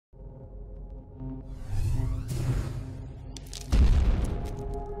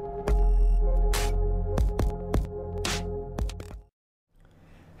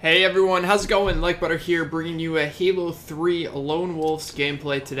Hey everyone, how's it going? Like Butter here, bringing you a Halo 3 Lone Wolves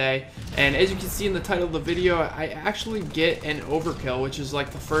gameplay today. And as you can see in the title of the video, I actually get an Overkill, which is like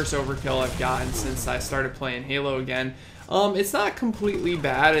the first Overkill I've gotten since I started playing Halo again. It's not completely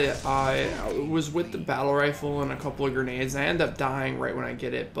bad. I was with the battle rifle and a couple of grenades. I end up dying right when I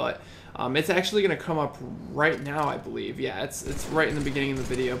get it, but it's actually going to come up right now, I believe. Yeah, it's right in the beginning of the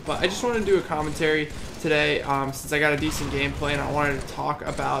video. But I just wanted to do a commentary today since I got a decent gameplay, and I wanted to talk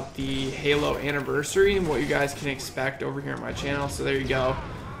about the Halo anniversary and what you guys can expect over here on my channel. So there you go.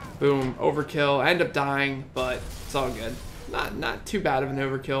 Boom, overkill. I end up dying, but it's all good. Not too bad of an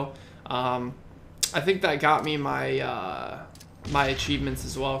overkill. I think that got me my my achievements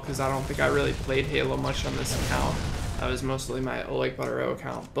as well, because I don't think I really played Halo much on this account. That was mostly my Like Butter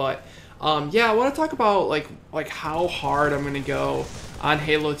account. But yeah, I want to talk about like how hard I'm gonna go on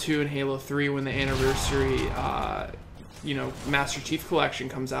Halo 2 and Halo 3 when the anniversary you know, Master Chief Collection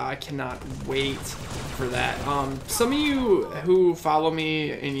comes out. I cannot wait for that. Some of you who follow me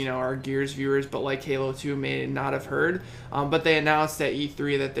and, you know, are Gears viewers but like Halo 2 may not have heard, but they announced at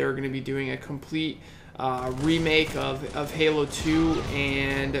E3 that they were going to be doing a complete remake of Halo 2,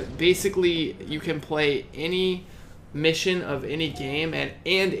 and basically you can play any mission of any game and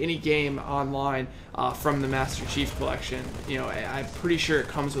any game online from the Master Chief Collection. You know, I'm pretty sure it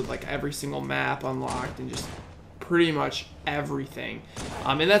comes with like every single map unlocked and just pretty much everything,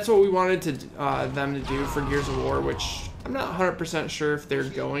 and that's what we wanted to them to do for Gears of War, which I'm not 100% sure if they're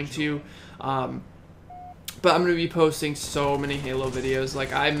going to, but I'm going to be posting so many Halo videos.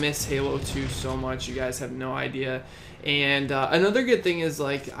 Like, I miss Halo 2 so much, you guys have no idea. And another good thing is,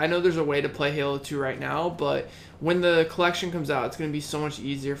 like, I know there's a way to play Halo 2 right now, but when the collection comes out, it's going to be so much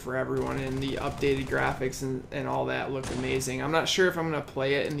easier for everyone, and the updated graphics and all that look amazing. I'm not sure if I'm going to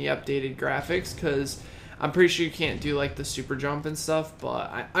play it in the updated graphics, because I'm pretty sure you can't do like the super jump and stuff,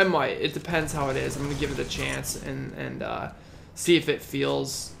 but I might. It depends how it is. I'm gonna give it a chance and see if it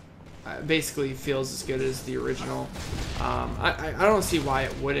feels, basically feels as good as the original. I don't see why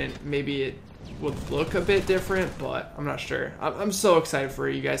it wouldn't. Maybe it would look a bit different, but I'm not sure. I'm so excited for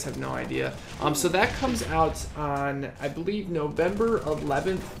it. You guys have no idea. So that comes out on, I believe, November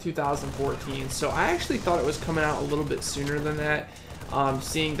 11th, 2014. So I actually thought it was coming out a little bit sooner than that.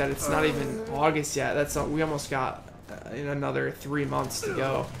 Seeing that it's not even August yet, we almost got in another 3 months to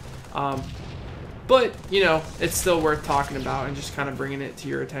go. But you know, it's still worth talking about and just kind of bringing it to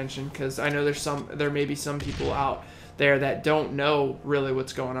your attention, because I know there may be some people out there that don't know really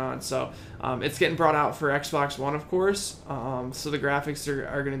what's going on. So it's getting brought out for Xbox One, of course. So the graphics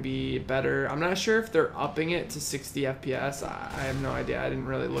are going to be better. I'm not sure if they're upping it to 60 FPS. I have no idea. I didn't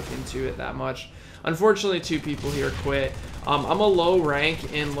really look into it that much. Unfortunately, 2 people here quit. I'm a low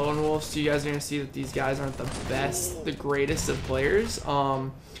rank in Lone Wolf, so you guys are going to see that these guys aren't the best, the greatest of players.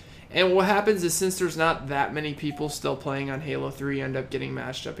 And what happens is, since there's not that many people still playing on Halo 3, you end up getting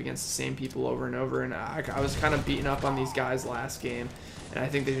matched up against the same people over and over. And I was kind of beating up on these guys last game, and I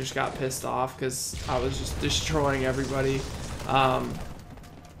think they just got pissed off because I was just destroying everybody.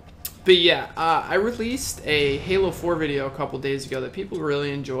 But yeah, I released a Halo 4 video a couple days ago that people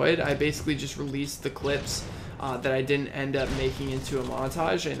really enjoyed. I basically just released the clips that I didn't end up making into a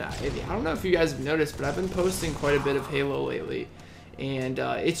montage. And I don't know if you guys have noticed, but I've been posting quite a bit of Halo lately. And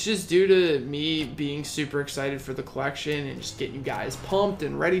it's just due to me being super excited for the collection and just getting you guys pumped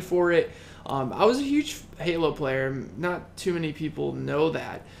and ready for it. I was a huge Halo player. Not too many people know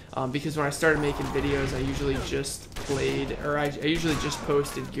that, because when I started making videos, I usually just played, or I usually just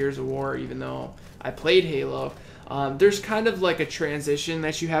posted Gears of War, even though I played Halo. There's kind of like a transition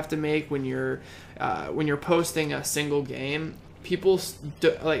that you have to make when you're posting a single game. People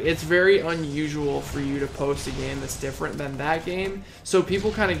like, it's very unusual for you to post a game that's different than that game, so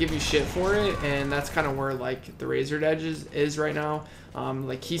people kind of give you shit for it, and that's kind of where like the Razor's Edge is right now.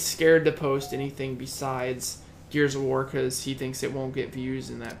 Like, he's scared to post anything besides Gears of War because he thinks it won't get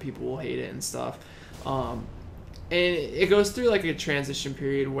views and that people will hate it and stuff. And it goes through like a transition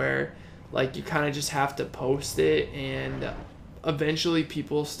period where like you kind of just have to post it, and eventually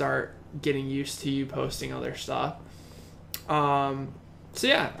people start getting used to you posting other stuff. So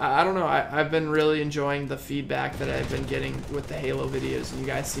yeah, I don't know. I've been really enjoying the feedback that I've been getting with the Halo videos, and you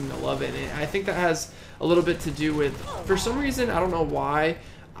guys seem to love it. And I think that has a little bit to do with, for some reason, I don't know why,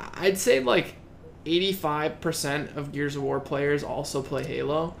 I'd say like 85% of Gears of War players also play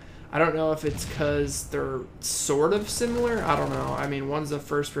Halo. I don't know if it's because they're sort of similar. I don't know. I mean, one's a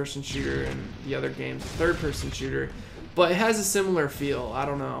first-person shooter and the other game's a third-person shooter, but it has a similar feel. I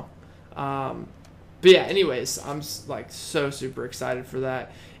don't know. But yeah, anyways, I'm like so super excited for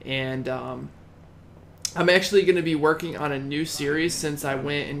that. And I'm actually going to be working on a new series since I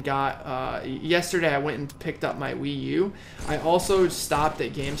went and got, yesterday I went and picked up my Wii U. I also stopped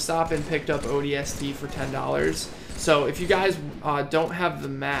at GameStop and picked up ODST for $10. So if you guys don't have the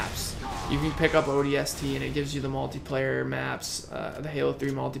maps, you can pick up ODST and it gives you the multiplayer maps, the Halo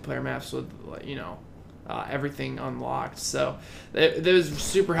 3 multiplayer maps with, you know, everything unlocked. So that was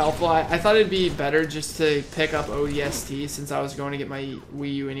super helpful. I thought it'd be better just to pick up ODST since I was going to get my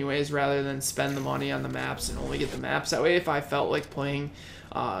Wii U anyways, rather than spend the money on the maps and only get the maps. That way, if I felt like playing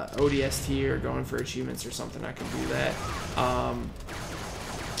ODST or going for achievements or something, I could do that.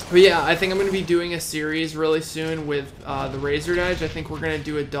 But yeah, I think I'm going to be doing a series really soon with the Razor's Edge. I think we're going to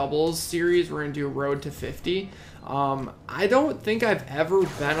do a doubles series. We're going to do a Road to 50. I don't think I've ever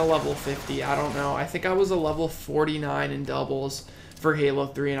been a level 50. I don't know. I think I was a level 49 in doubles for Halo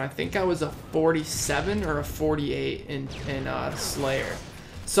 3, and I think I was a 47 or a 48 in Slayer.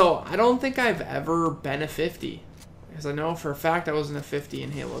 So I don't think I've ever been a 50, because I know for a fact I wasn't a 50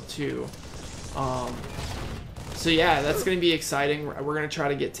 in Halo 2. So yeah, that's going to be exciting. We're going to try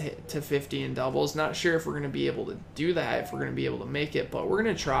to get to 50 in doubles. Not sure if we're going to be able to do that, if we're going to be able to make it, but we're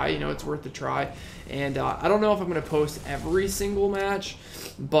going to try. You know, it's worth a try. And I don't know if I'm going to post every single match,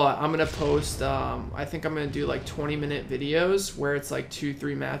 but I'm going to post, I think I'm going to do like 20-minute videos where it's like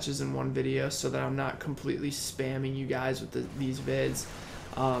 2-3 matches in one video, so that I'm not completely spamming you guys with these vids.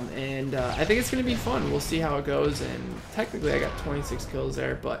 I think it's going to be fun. We'll see how it goes. And technically I got 26 kills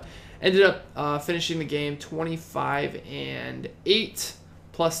there, but ended up finishing the game 25-8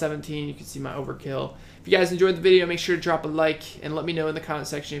 plus 17. You can see my overkill. If you guys enjoyed the video, make sure to drop a like and let me know in the comment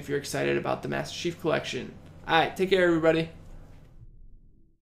section if you're excited about the Master Chief Collection. Alright, take care everybody.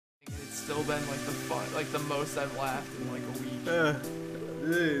 It's still been like the most I've laughed in like a week.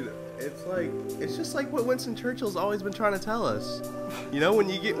 Dude, it's just like what Winston Churchill's always been trying to tell us. You know, when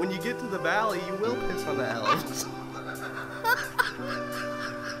you get to the valley, you will piss on the elves.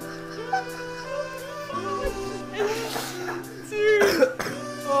 Dude.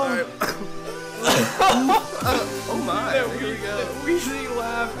 Oh my. That Weezy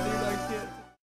laugh, dude.